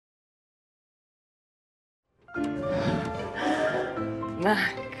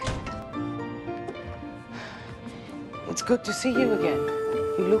Mac. It's good to see you again.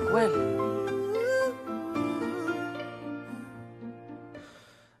 You look well.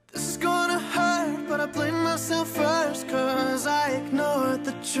 This is gonna hurt, but I blame myself first, 'cause I ignored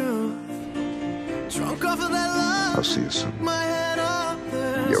the truth. Drunk off of that love. I'll see you soon. My head up,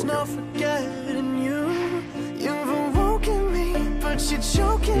 there's no forgetting you. You've awoken me, but you're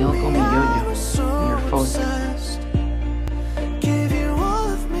choking me. I was so obsessed. Gave you all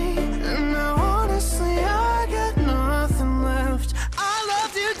of me, and now honestly I got nothing left. I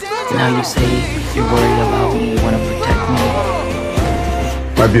loved you dearly. Now you say you're worried about me, you want to protect me.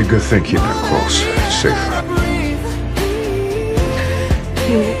 Might be a good thing keeping it close. It's safer.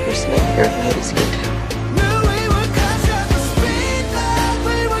 The only person I care about is you two.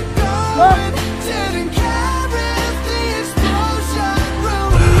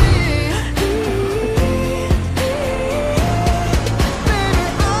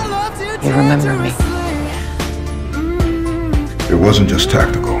 You remember me. It wasn't just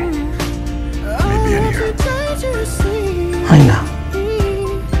tactical. Maybe in here. I know.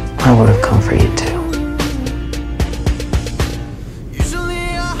 I would have come for you too.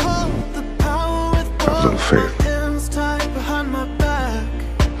 Have a little faith.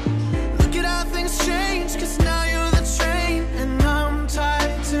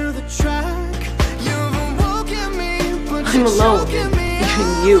 I'm alone.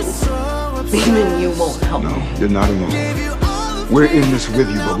 Even you won't help No, me. you're not alone. We're in this with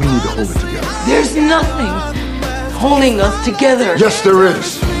you, but we need to hold it together. There's nothing holding us together. Yes, there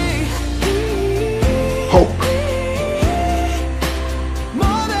is. Hope.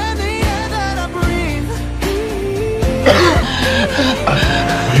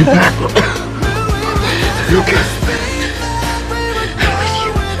 Are you back? You okay?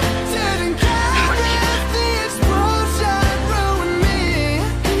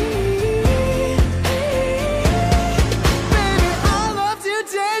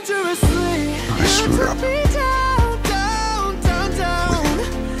 I screwed up.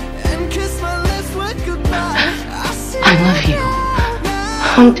 I love you.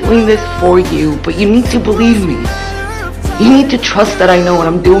 I'm doing this for you, but you need to believe me. You need to trust that I know what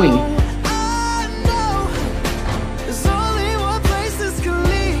I'm doing.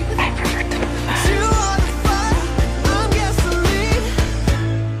 I prefer to move fast.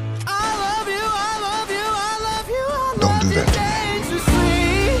 Don't do that to me.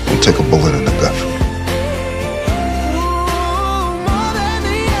 Don't take a bullet in the gut for me.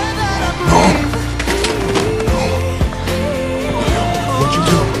 No. What'd you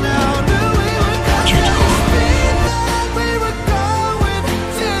do? What'd you do?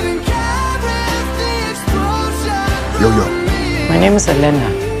 Yo-yo. My name is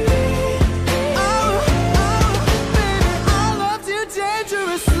Elena.